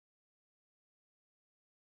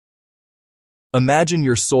Imagine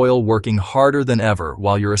your soil working harder than ever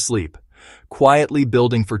while you're asleep, quietly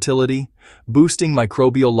building fertility, boosting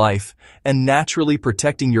microbial life, and naturally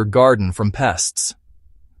protecting your garden from pests.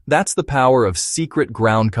 That's the power of secret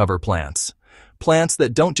ground cover plants. Plants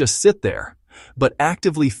that don't just sit there, but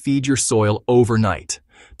actively feed your soil overnight.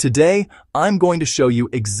 Today, I'm going to show you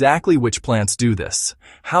exactly which plants do this,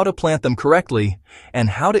 how to plant them correctly,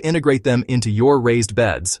 and how to integrate them into your raised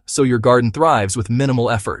beds so your garden thrives with minimal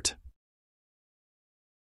effort.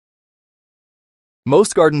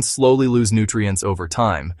 Most gardens slowly lose nutrients over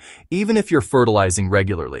time, even if you're fertilizing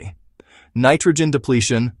regularly. Nitrogen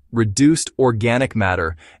depletion, reduced organic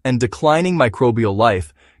matter, and declining microbial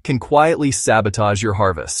life can quietly sabotage your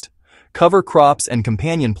harvest. Cover crops and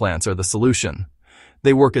companion plants are the solution.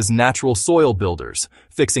 They work as natural soil builders,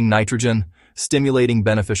 fixing nitrogen, stimulating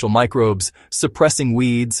beneficial microbes, suppressing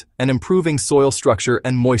weeds, and improving soil structure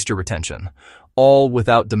and moisture retention, all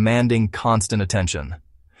without demanding constant attention.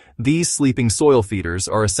 These sleeping soil feeders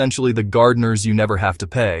are essentially the gardeners you never have to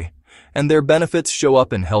pay, and their benefits show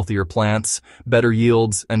up in healthier plants, better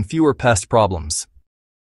yields, and fewer pest problems.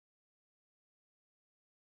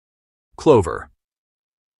 Clover.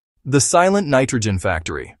 The silent nitrogen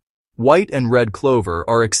factory. White and red clover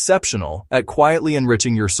are exceptional at quietly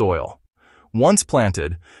enriching your soil. Once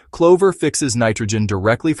planted, clover fixes nitrogen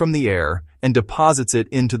directly from the air and deposits it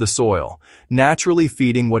into the soil, naturally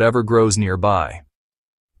feeding whatever grows nearby.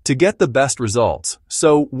 To get the best results,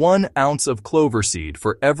 sow 1 ounce of clover seed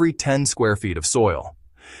for every 10 square feet of soil.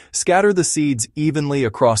 Scatter the seeds evenly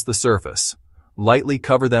across the surface, lightly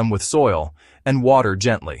cover them with soil, and water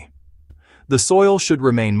gently. The soil should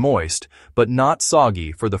remain moist, but not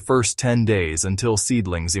soggy for the first 10 days until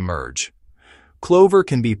seedlings emerge. Clover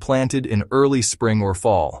can be planted in early spring or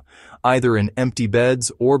fall, either in empty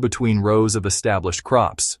beds or between rows of established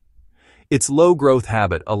crops. Its low-growth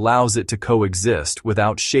habit allows it to coexist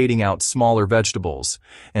without shading out smaller vegetables,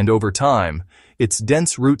 and over time, its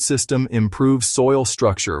dense root system improves soil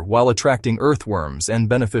structure while attracting earthworms and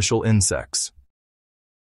beneficial insects.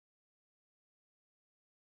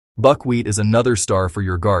 Buckwheat is another star for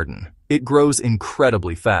your garden. It grows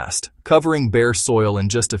incredibly fast, covering bare soil in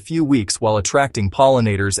just a few weeks while attracting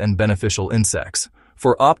pollinators and beneficial insects.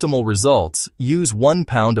 For optimal results, use 1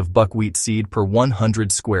 pound of buckwheat seed per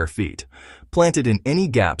 100 square feet, planted in any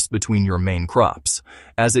gaps between your main crops.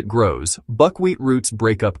 As it grows, buckwheat roots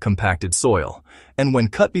break up compacted soil, and when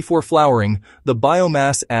cut before flowering, the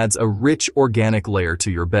biomass adds a rich organic layer to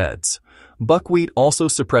your beds. Buckwheat also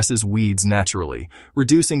suppresses weeds naturally,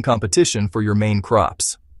 reducing competition for your main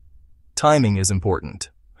crops. Timing is important.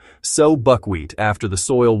 Sow buckwheat after the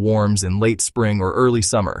soil warms in late spring or early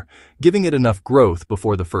summer, giving it enough growth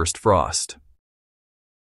before the first frost.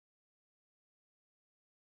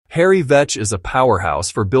 Hairy vetch is a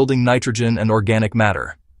powerhouse for building nitrogen and organic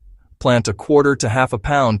matter. Plant 1/4 to 1/2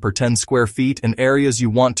 pound per 10 square feet in areas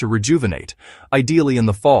you want to rejuvenate, ideally in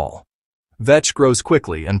the fall. Vetch grows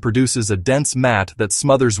quickly and produces a dense mat that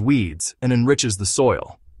smothers weeds and enriches the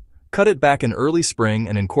soil. Cut it back in early spring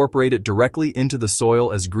and incorporate it directly into the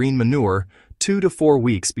soil as green manure 2 to 4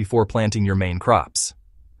 weeks before planting your main crops.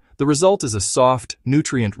 The result is a soft,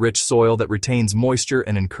 nutrient-rich soil that retains moisture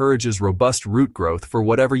and encourages robust root growth for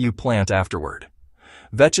whatever you plant afterward.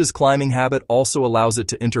 Vetch's climbing habit also allows it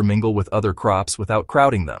to intermingle with other crops without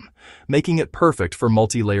crowding them, making it perfect for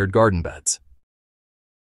multi-layered garden beds.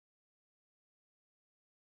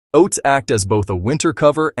 Oats act as both a winter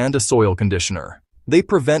cover and a soil conditioner. They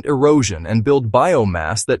prevent erosion and build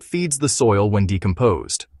biomass that feeds the soil when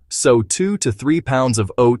decomposed. Sow 2 to 3 pounds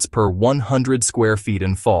of oats per 100 square feet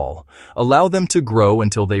in fall. Allow them to grow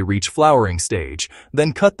until they reach flowering stage,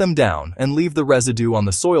 then cut them down and leave the residue on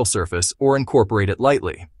the soil surface or incorporate it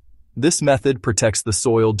lightly. This method protects the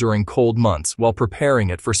soil during cold months while preparing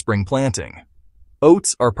it for spring planting.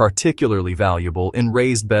 Oats are particularly valuable in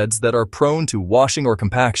raised beds that are prone to washing or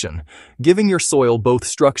compaction, giving your soil both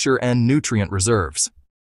structure and nutrient reserves.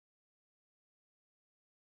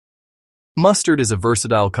 Mustard is a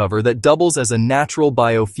versatile cover that doubles as a natural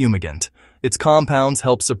biofumigant. Its compounds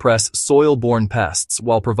help suppress soil-borne pests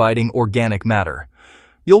while providing organic matter.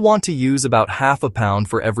 You'll want to use about 1/2 pound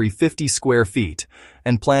for every 50 square feet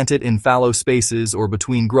and plant it in fallow spaces or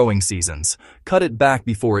between growing seasons. Cut it back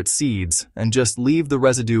before it seeds and just leave the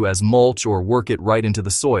residue as mulch or work it right into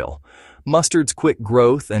the soil. Mustard's quick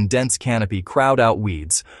growth and dense canopy crowd out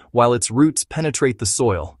weeds, while its roots penetrate the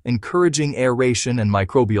soil, encouraging aeration and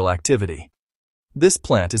microbial activity. This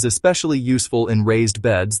plant is especially useful in raised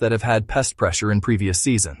beds that have had pest pressure in previous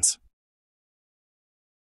seasons.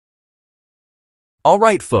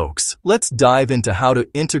 Alright folks, let's dive into how to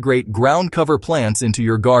integrate ground cover plants into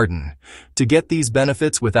your garden. To get these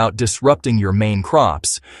benefits without disrupting your main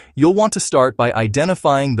crops, you'll want to start by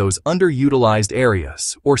identifying those underutilized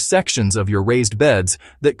areas or sections of your raised beds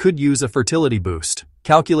that could use a fertility boost.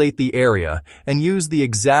 Calculate the area and use the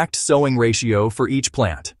exact sowing ratio for each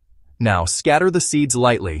plant. Now scatter the seeds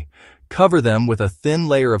lightly, cover them with a thin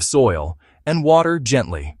layer of soil, and water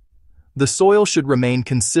gently. The soil should remain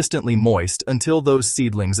consistently moist until those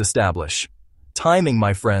seedlings establish. Timing,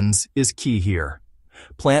 my friends, is key here.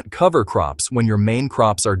 Plant cover crops when your main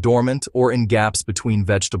crops are dormant or in gaps between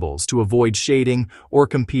vegetables to avoid shading or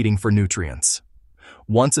competing for nutrients.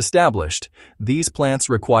 Once established, these plants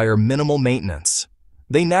require minimal maintenance.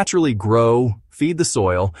 They naturally grow, feed the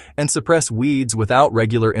soil, and suppress weeds without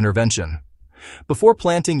regular intervention. Before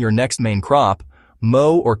planting your next main crop,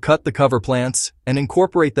 mow or cut the cover plants and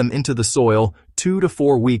incorporate them into the soil 2 to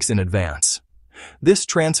 4 weeks in advance. This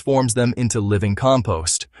transforms them into living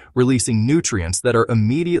compost, releasing nutrients that are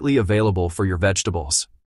immediately available for your vegetables.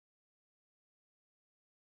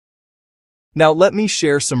 Now let me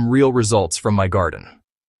share some real results from my garden.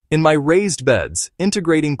 In my raised beds,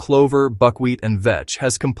 integrating clover, buckwheat, and vetch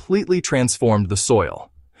has completely transformed the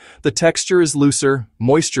soil. The texture is looser,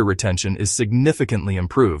 moisture retention is significantly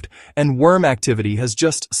improved, and worm activity has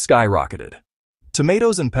just skyrocketed.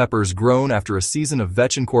 Tomatoes and peppers grown after a season of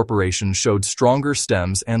vetch incorporation showed stronger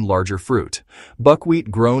stems and larger fruit. Buckwheat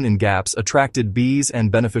grown in gaps attracted bees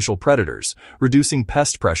and beneficial predators, reducing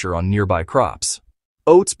pest pressure on nearby crops.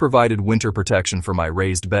 Oats provided winter protection for my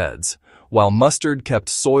raised beds, while mustard kept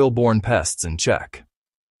soil-borne pests in check.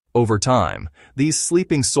 Over time, these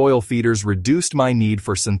sleeping soil feeders reduced my need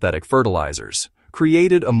for synthetic fertilizers,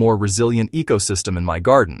 created a more resilient ecosystem in my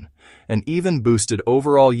garden, and even boosted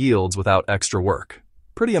overall yields without extra work.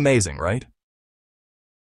 Pretty amazing, right?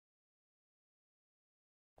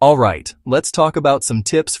 Alright, let's talk about some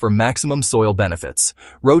tips for maximum soil benefits.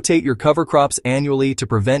 Rotate your cover crops annually to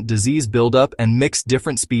prevent disease buildup and mix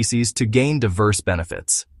different species to gain diverse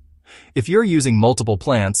benefits. If you're using multiple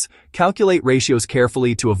plants, calculate ratios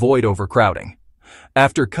carefully to avoid overcrowding.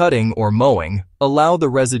 After cutting or mowing, allow the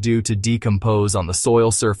residue to decompose on the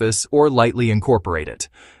soil surface or lightly incorporate it.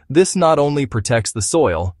 This not only protects the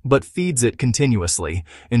soil, but feeds it continuously,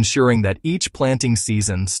 ensuring that each planting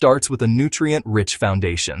season starts with a nutrient-rich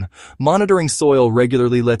foundation. Monitoring soil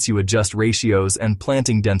regularly lets you adjust ratios and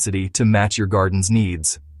planting density to match your garden's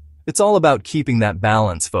needs. It's all about keeping that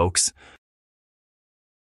balance, folks.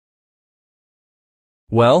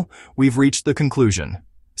 Well, we've reached the conclusion.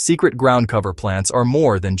 Secret ground cover plants are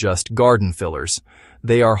more than just garden fillers.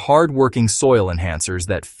 They are hard-working soil enhancers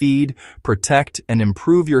that feed, protect, and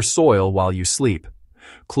improve your soil while you sleep.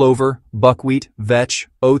 Clover, buckwheat, vetch,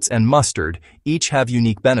 oats, and mustard each have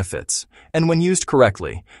unique benefits, and when used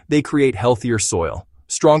correctly, they create healthier soil,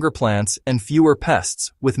 stronger plants, and fewer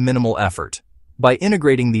pests with minimal effort. By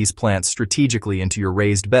integrating these plants strategically into your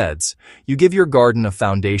raised beds, you give your garden a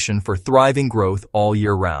foundation for thriving growth all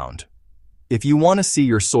year round. If you want to see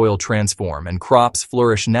your soil transform and crops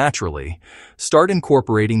flourish naturally, start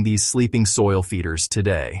incorporating these sleeping soil feeders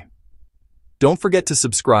today. Don't forget to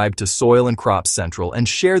subscribe to Soil and Crop Central and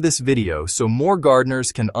share this video so more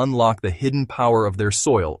gardeners can unlock the hidden power of their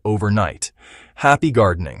soil overnight. Happy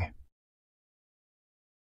gardening!